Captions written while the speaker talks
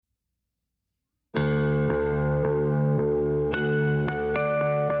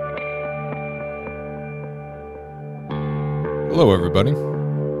Hello, everybody.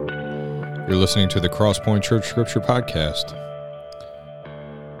 You're listening to the Crosspoint Church Scripture Podcast,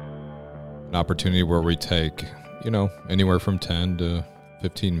 an opportunity where we take, anywhere from 10 to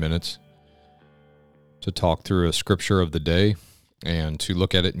 15 minutes to talk through a scripture of the day and to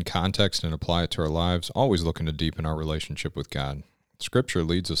look at it in context and apply it to our lives, always looking to deepen our relationship with God. Scripture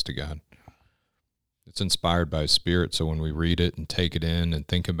leads us to God. It's inspired by His Spirit, so when we read it and take it in and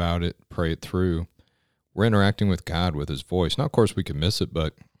think about it, pray it through, we're interacting with God with His voice. Now, of course, we can miss it,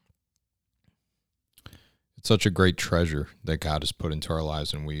 but it's such a great treasure that God has put into our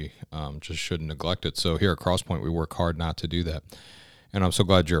lives, and we just shouldn't neglect it. So here at Crosspoint, we work hard not to do that, and I'm so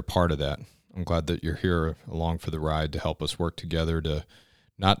glad you're a part of that. I'm glad that you're here along for the ride to help us work together to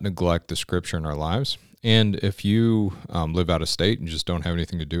not neglect the Scripture in our lives. And if you live out of state and just don't have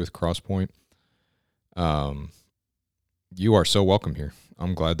anything to do with Crosspoint, you are so welcome here.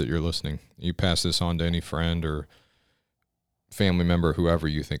 I'm glad that you're listening. You pass this on to any friend or family member, whoever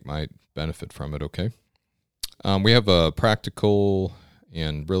you think might benefit from it, okay? We have a practical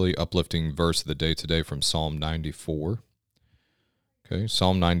and really uplifting verse of the day today from Psalm 94. Okay,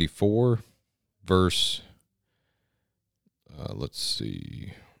 Psalm 94, verse,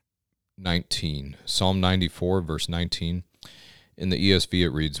 19. Psalm 94, verse 19. In the ESV it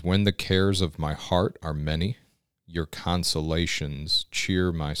reads, "When the cares of my heart are many, your consolations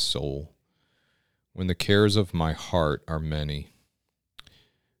cheer my soul." When the cares of my heart are many,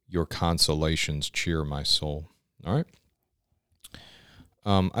 your consolations cheer my soul. All right.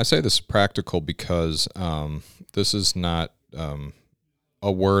 I say this is practical because this is not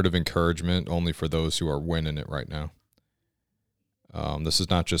a word of encouragement only for those who are winning it right now. This is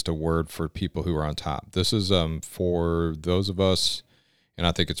not just a word for people who are on top. This is for those of us, and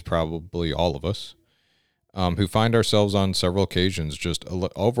I think it's probably all of us, who find ourselves on several occasions just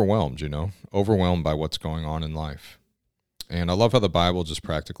overwhelmed, overwhelmed by what's going on in life. And I love how the Bible just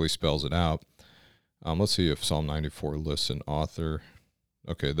practically spells it out. Let's see if Psalm 94 lists an author.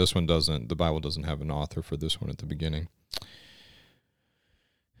 Okay, this one doesn't. The Bible doesn't have an author for this one at the beginning.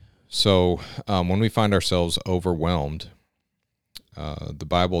 So when we find ourselves overwhelmed, the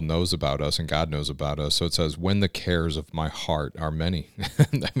Bible knows about us and God knows about us. So it says, when the cares of my heart are many.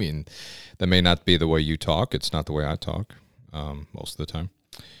 I mean, that may not be the way you talk. It's not the way I talk most of the time.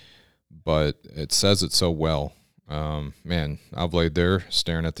 But it says it so well. Man, I've laid there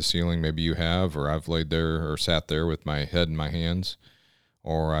staring at the ceiling. Maybe you have, or I've laid there or sat there with my head in my hands,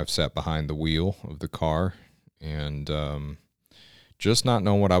 or I've sat behind the wheel of the car and just not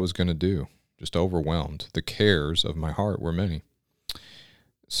knowing what I was going to do, just overwhelmed. The cares of my heart were many.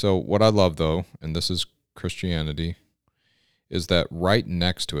 So what I love, though, and this is Christianity, is that right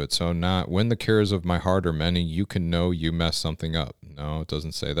next to it, so not when the cares of my heart are many, you can know you messed something up. No, it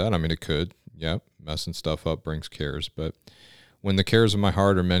doesn't say that. I mean, it could. Yep, messing stuff up brings cares. But when the cares of my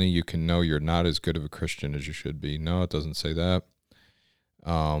heart are many, you can know you're not as good of a Christian as you should be. No, it doesn't say that.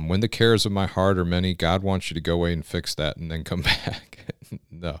 When the cares of my heart are many, God wants you to go away and fix that and then come back.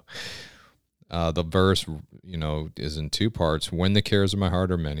 No. The verse, is in two parts. When the cares of my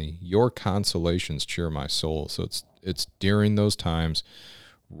heart are many, your consolations cheer my soul. So it's during those times,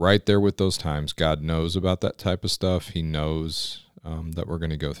 right there with those times, God knows about that type of stuff. He knows that we're going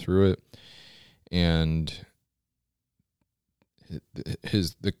to go through it. And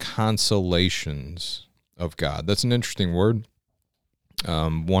the consolations of God. That's an interesting word.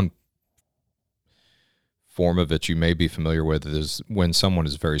 One form of it you may be familiar with is when someone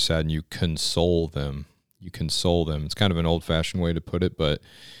is very sad and you console them. You console them. It's kind of an old-fashioned way to put it, but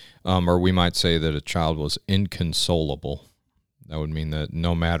or we might say that a child was inconsolable. That would mean that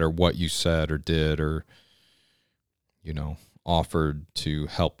no matter what you said or did or, offered to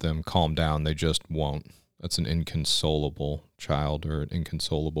help them calm down, they just won't. That's an inconsolable child or an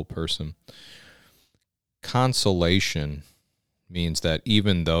inconsolable person. Consolation means that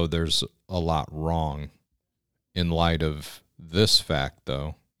even though there's a lot wrong in light of this fact,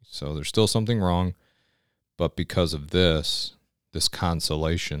 though, so there's still something wrong, but because of this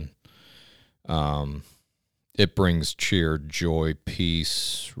consolation, it brings cheer, joy,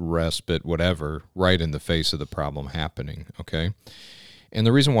 peace, respite, whatever, right in the face of the problem happening, okay? And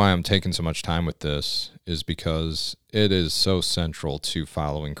the reason why I'm taking so much time with this is because it is so central to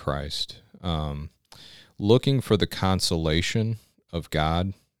following Christ. Looking for the consolation of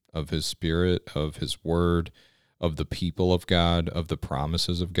God, of His Spirit, of His Word, of the people of God, of the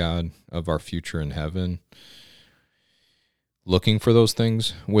promises of God, of our future in heaven. Looking for those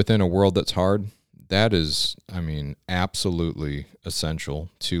things within a world that's hard, that is, absolutely essential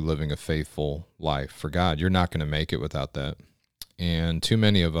to living a faithful life for God. You're not going to make it without that. And too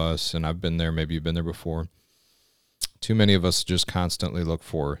many of us, and I've been there, maybe you've been there before, Too many of us just constantly look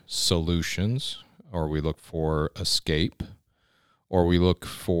for solutions, or we look for escape, or we look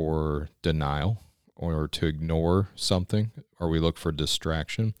for denial, or to ignore something, or we look for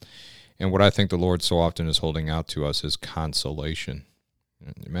distraction. And what I think the Lord so often is holding out to us is consolation.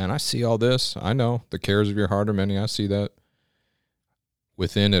 Man, I see all this. I know the cares of your heart are many. I see that.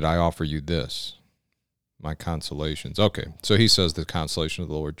 Within it, I offer you this, my consolations. Okay, so he says the consolation of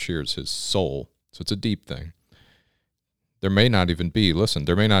the Lord cheers his soul. So it's a deep thing. There may not even be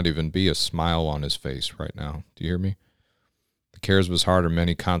a smile on his face right now. Do you hear me? The cares of his heart are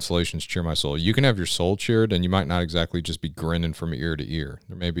many, consolations cheer my soul. You can have your soul cheered, and you might not exactly just be grinning from ear to ear.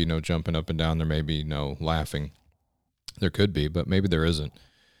 There may be no jumping up and down. There may be no laughing. There could be, but maybe there isn't.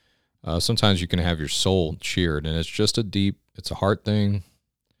 Sometimes you can have your soul cheered, and it's a heart thing.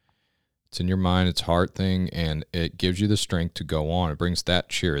 It's in your mind, it's a heart thing, and it gives you the strength to go on. It brings that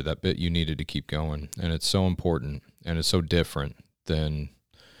cheer, that bit you needed to keep going. And it's so important, and it's so different than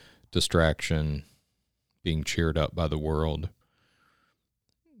distraction, being cheered up by the world,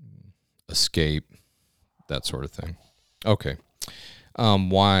 escape, that sort of thing. Okay.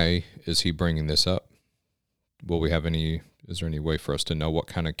 Why is he bringing this up? Is there any way for us to know what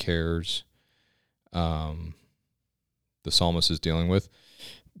kind of cares the psalmist is dealing with?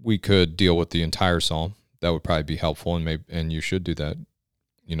 We could deal with the entire psalm. That would probably be helpful, and you should do that.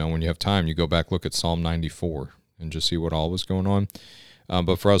 When you have time, you go back, look at Psalm 94 and just see what all was going on.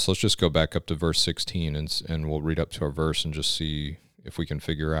 But for us, let's just go back up to verse 16 and we'll read up to our verse and just see if we can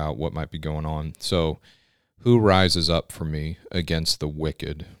figure out what might be going on. So, who rises up for me against the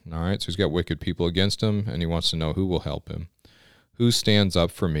wicked? All right, so he's got wicked people against him, and he wants to know who will help him. Who stands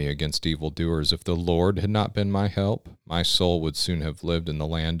up for me against evildoers? If the Lord had not been my help, my soul would soon have lived in the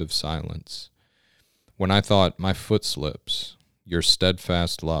land of silence. When I thought my foot slips, your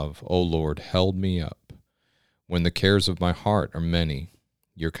steadfast love, O Lord, held me up. When the cares of my heart are many,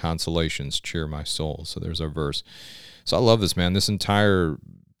 your consolations cheer my soul. So there's our verse. So I love this, man. This entire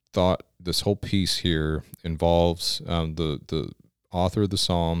thought, this whole piece here involves the author of the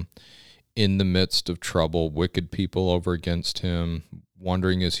psalm in the midst of trouble, wicked people over against him,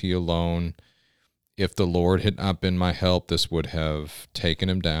 wondering, is he alone? If the Lord had not been my help, this would have taken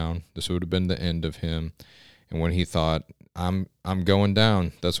him down. This would have been the end of him. And when he thought, I'm going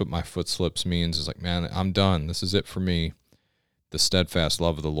down, that's what my foot slips means. It's like, man, I'm done. This is it for me. The steadfast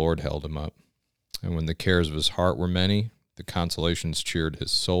love of the Lord held him up. And when the cares of his heart were many, the consolations cheered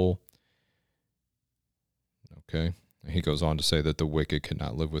his soul. Okay. He goes on to say that the wicked could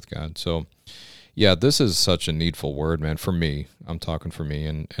not live with God. So, yeah, this is such a needful word, man, for me. I'm talking for me,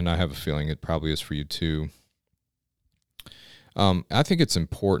 and I have a feeling it probably is for you too. I think it's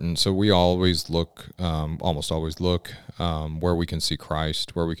important. So we always look, almost always look where we can see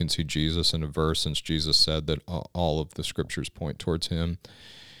Christ, where we can see Jesus in a verse, since Jesus said that all of the scriptures point towards him.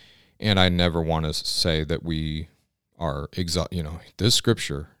 And I never want to say that we are, this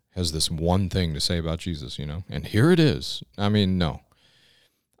scripture has this one thing to say about Jesus, and here it is. I mean, no.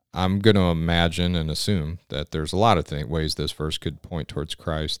 I'm going to imagine and assume that there's a lot of ways this verse could point towards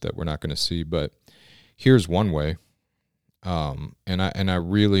Christ that we're not going to see, but here's one way. And I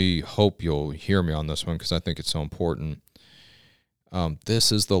really hope you'll hear me on this one because I think it's so important.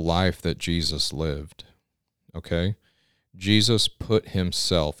 This is the life that Jesus lived, okay? Jesus put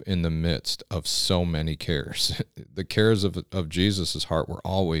himself in the midst of so many cares. The cares of Jesus' heart were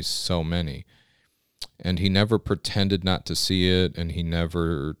always so many. And he never pretended not to see it, and he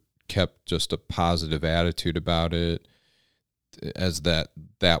never kept just a positive attitude about it as that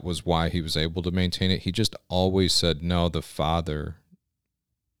was why he was able to maintain it. He just always said, no, the Father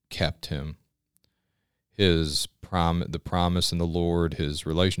kept him. The promise in the Lord, his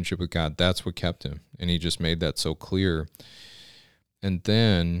relationship with God, that's what kept him. And he just made that so clear. And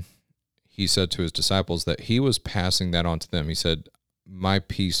then he said to his disciples that he was passing that on to them. He said, my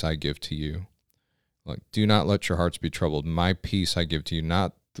peace I give to you. Like, do not let your hearts be troubled. My peace I give to you,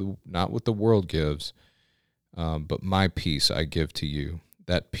 not what the world gives, but my peace I give to you.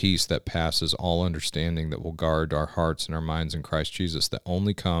 That peace that passes all understanding, that will guard our hearts and our minds in Christ Jesus, that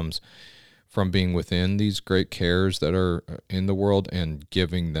only comes from being within these great cares that are in the world and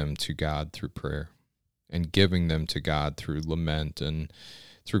giving them to God through prayer, and giving them to God through lament, and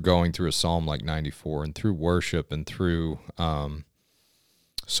through going through a psalm like 94, and through worship, and through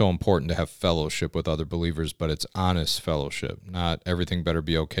so important to have fellowship with other believers, but it's honest fellowship, not everything better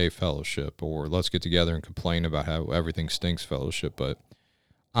be okay fellowship, or let's get together and complain about how everything stinks fellowship, but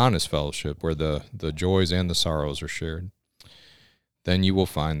honest fellowship where the joys and the sorrows are shared. Then you will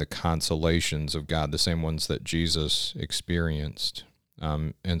find the consolations of God, the same ones that Jesus experienced.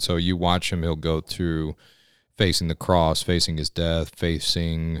 And so you watch him, he'll go through facing the cross, facing his death,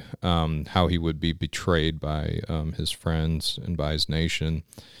 facing how he would be betrayed by his friends and by his nation.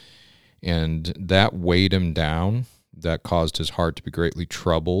 And that weighed him down. That caused his heart to be greatly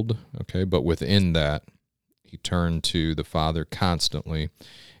troubled. Okay, but within that, he turned to the Father constantly,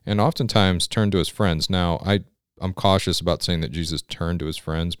 and oftentimes turned to his friends. Now, I'm cautious about saying that Jesus turned to his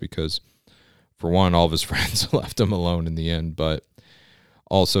friends because, for one, all of his friends left him alone in the end. But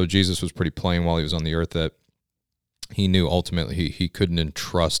also, Jesus was pretty plain while he was on the earth that he knew ultimately he couldn't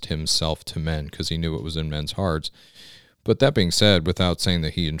entrust himself to men because he knew what was in men's hearts. But that being said, without saying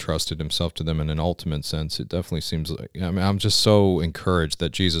that he entrusted himself to them in an ultimate sense, it definitely seems like, I mean, I'm just so encouraged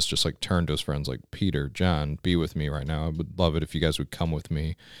that Jesus just like turned to his friends like, Peter, John, be with me right now. I would love it if you guys would come with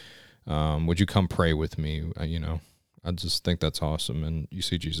me. Would you come pray with me? I just think that's awesome. And you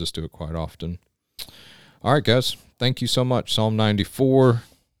see Jesus do it quite often. All right, guys, thank you so much. Psalm 94,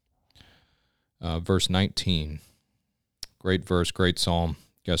 verse 19. Great verse, great psalm.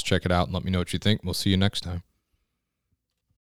 You guys check it out and let me know what you think. We'll see you next time.